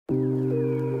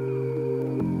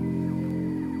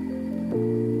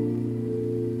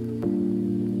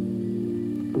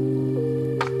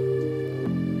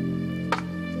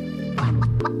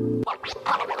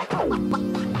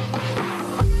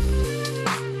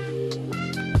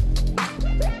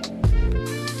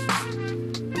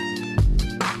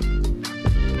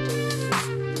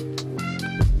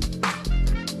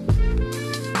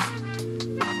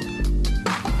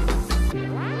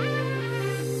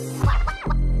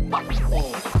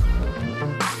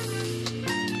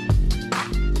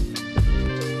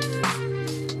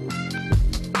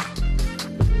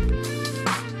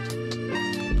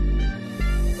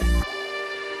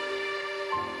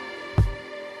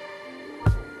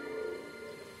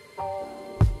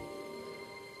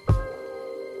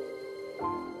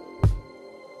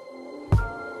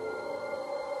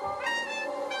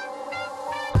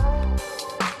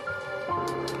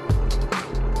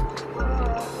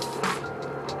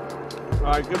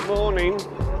Right, good morning.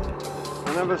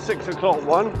 Another 6 o'clock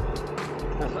one.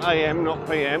 That's AM, not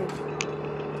PM.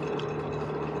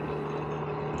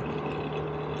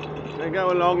 They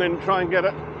go along and try and get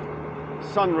a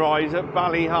sunrise at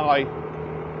Bali Hi.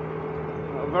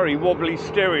 A very wobbly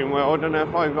steering wheel. I don't know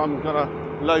if I've got a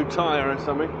low tyre or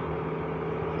something.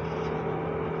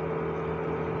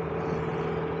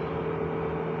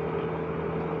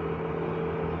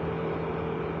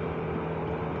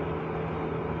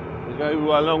 We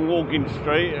go along Walking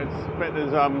Street. I expect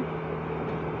there's a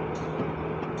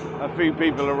few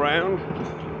people around.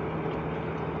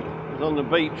 It's on the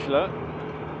beach, look.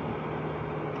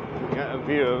 Get a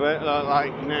view of it,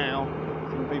 like now.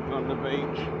 Some people on the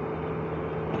beach.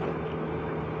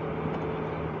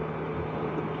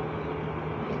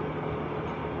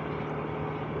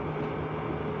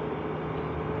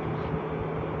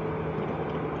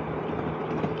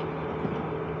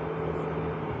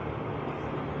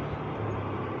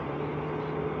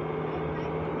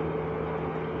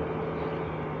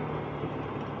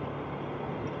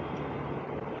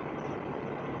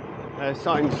 Their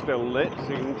sign's still lit, so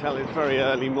you can tell it's very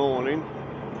early morning.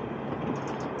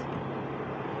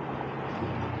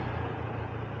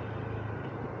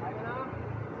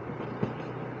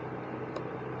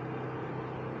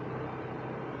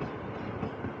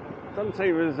 Doesn't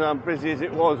seem as busy as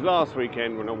it was last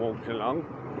weekend when I walked along.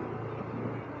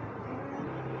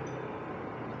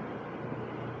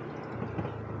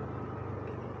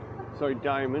 Sorry,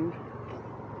 Diamond.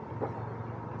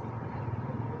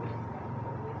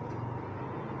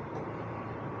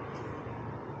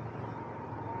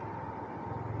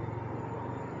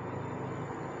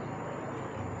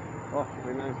 Oh,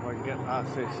 who knows if I can get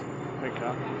past this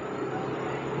pickup.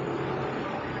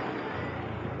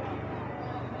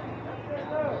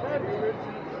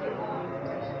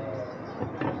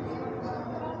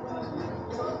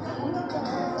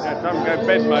 Yeah, time to go to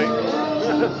bed, mate.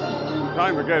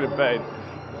 Time to go to bed.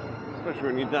 Especially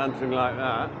when you're dancing like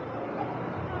that.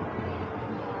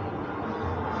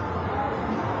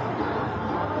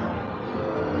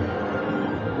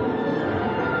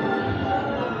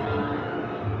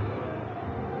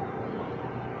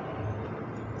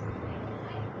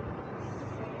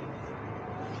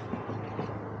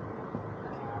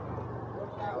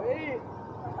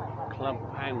 Club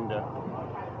Panda. I'm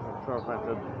not sure if that's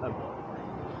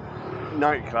a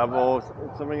nightclub or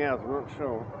something else, I'm not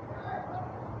sure.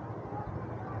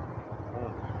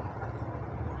 Oh.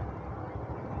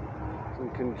 Some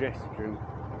congestion.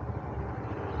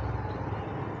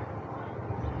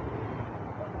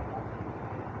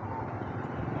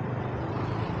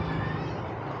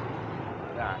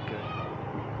 Ah, good.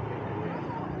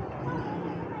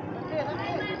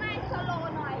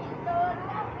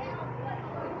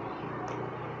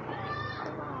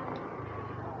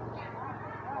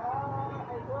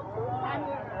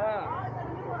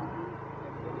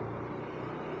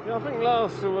 Yeah, I think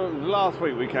last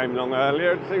week we came along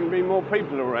earlier, it seemed to be more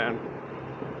people around.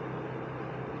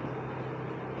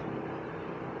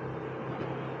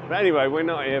 But anyway, we're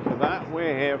not here for that,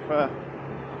 we're here for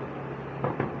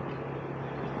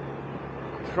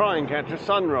try and catch a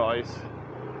sunrise.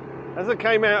 As I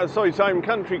came out of Pattaya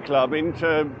Country Club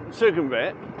into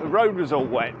Sukhumvit, the road was all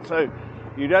wet, so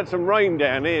you'd had some rain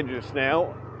down here just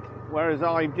now, whereas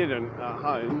I didn't at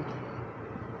home.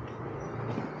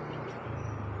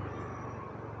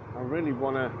 I really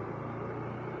want to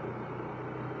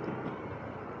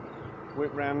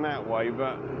whip round that way,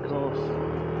 but of course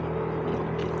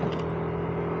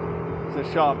it's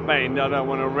a sharp bend. I don't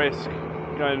want to risk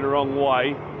going the wrong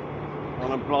way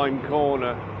on a blind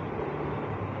corner.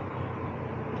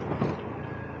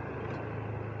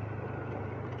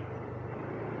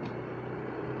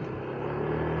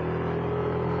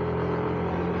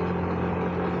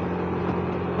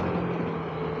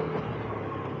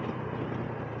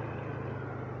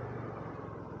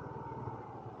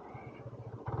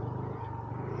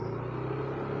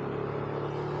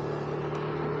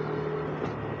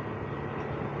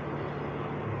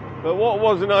 But what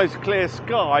was a nice clear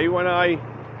sky when I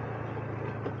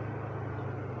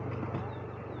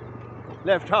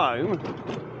left home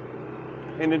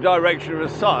in the direction of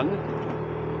the sun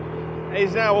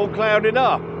is now all clouded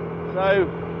up. So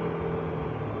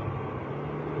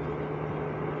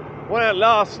went out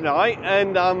last night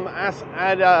and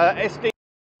had SD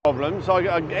problems, so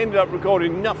I ended up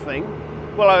recording nothing.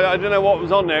 Well, I don't know what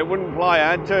was on there, it wouldn't play.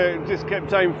 I had to, just kept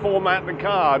saying format the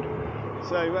card,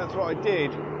 so that's what I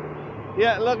did.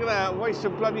 Yeah, look at that, waste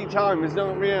of bloody time. There's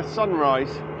not really a sunrise.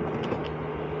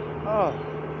 Oh.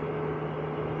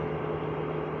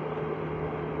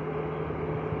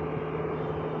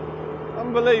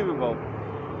 Unbelievable.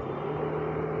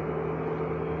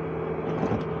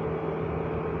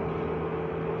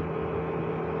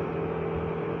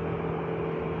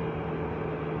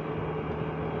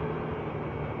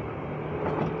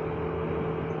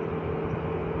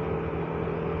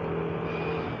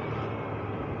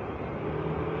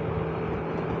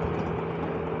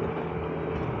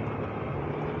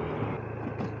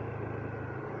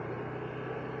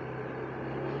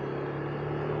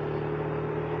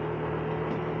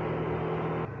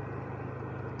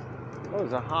 Oh,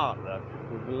 there's a heart there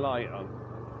with the light on.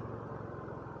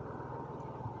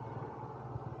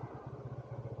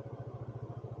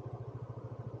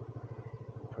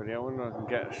 Pretty. I wonder if I can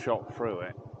get a shot through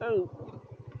it. Oh!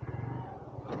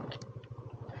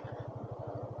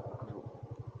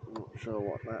 Not sure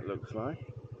what that looks like.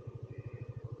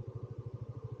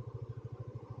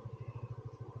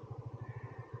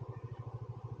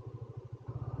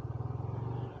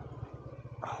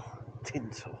 Oh,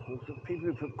 tinsel. People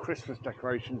who put Christmas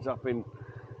decorations up in,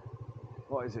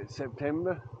 what is it,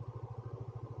 September?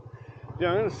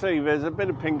 Yeah, I'm going to see, there's a bit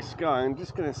of pink sky. I'm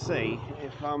just going to see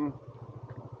if I can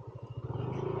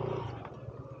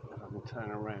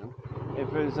turn around. If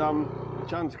there's a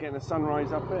chance of getting a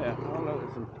sunrise up there. Oh look,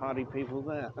 there's some party people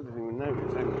there. I didn't even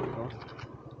notice them before.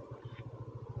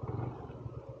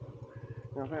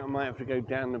 I think I might have to go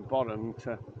down the bottom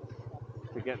to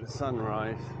get the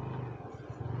sunrise.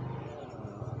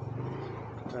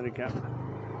 There we go.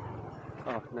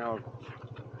 Oh, now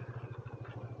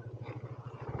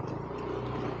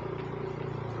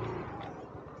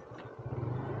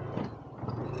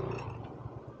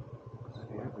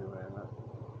everywhere.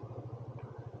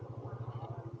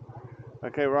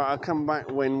 Okay, right. I'll come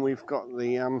back when we've got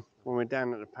the when we're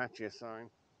down at the Pattaya Sign.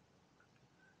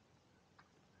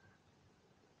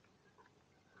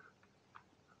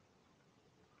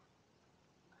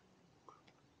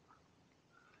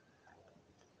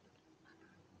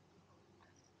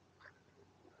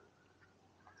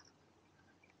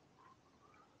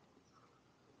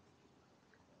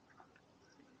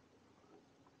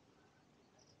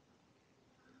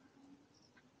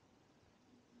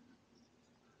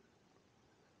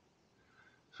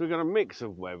 So we've got a mix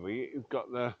of weather. You've got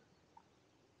the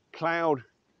cloud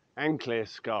and clear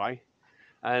sky,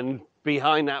 and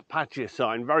behind that Pattaya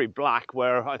Sign, very black,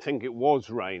 where I think it was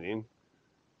raining.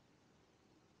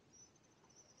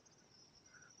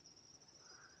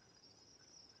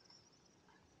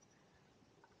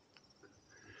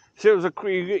 So it was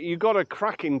you got a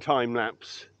cracking time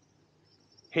lapse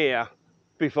here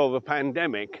before the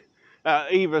pandemic,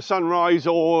 either sunrise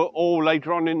or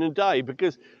later on in the day,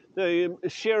 because the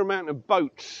sheer amount of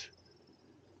boats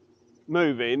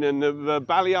moving, and the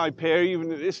Bali Hi pier,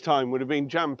 even at this time, would have been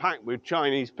jam-packed with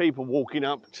Chinese people walking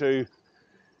up to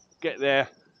get their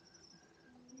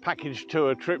package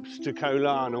tour trips to Koh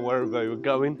Larn or wherever they were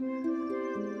going.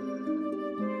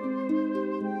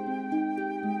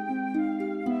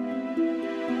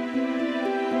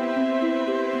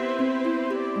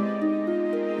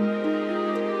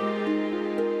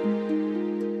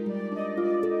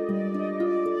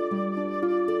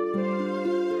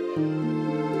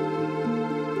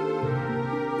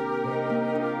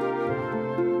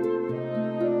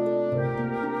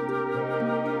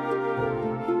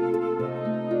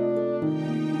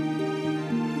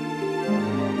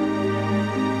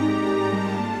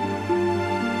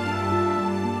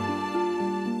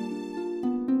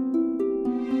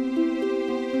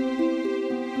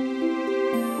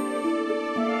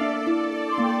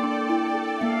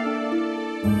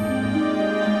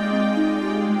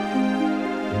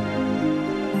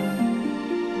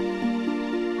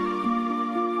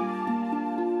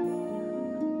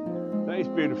 It's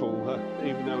beautiful,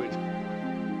 even though it's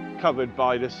covered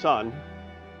by the sun,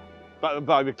 but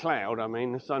by the cloud, I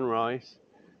mean, the sunrise.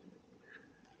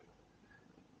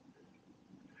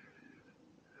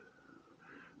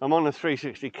 I'm on a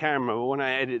 360 camera, but when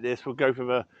I edit this, we'll go for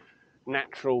the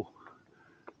natural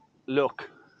look.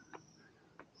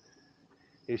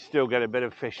 You still get a bit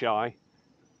of fisheye.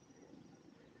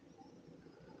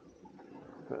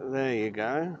 But there you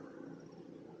go.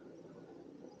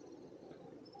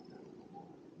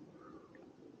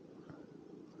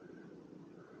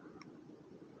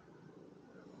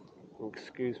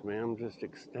 Excuse me, I'm just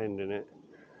extending it.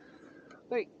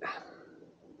 Wait.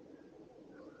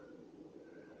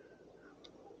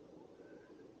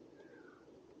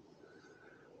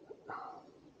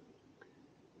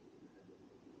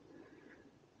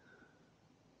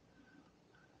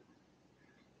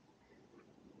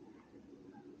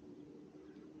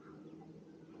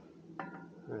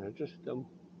 Just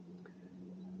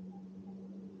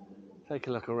take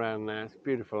a look around there. It's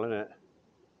beautiful, isn't it?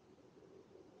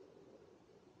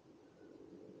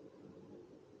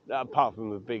 apart from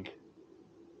the big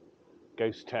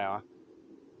ghost tower.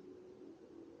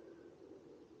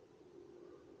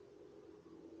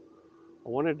 I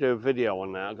want to do a video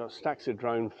on that. I've got stacks of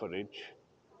drone footage,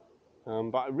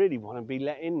 but I really want to be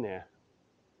let in there.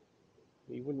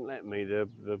 He wouldn't let me, the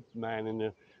man in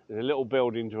there's a little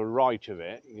building to the right of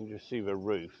it. You can just see the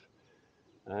roof.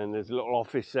 And there's a little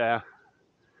office there,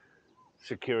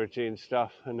 security and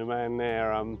stuff. And the man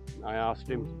there, I asked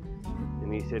him,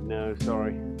 and he said, no,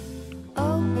 sorry.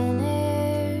 Open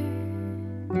air,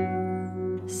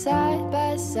 side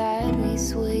by side we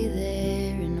sway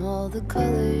there in all the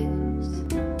colors.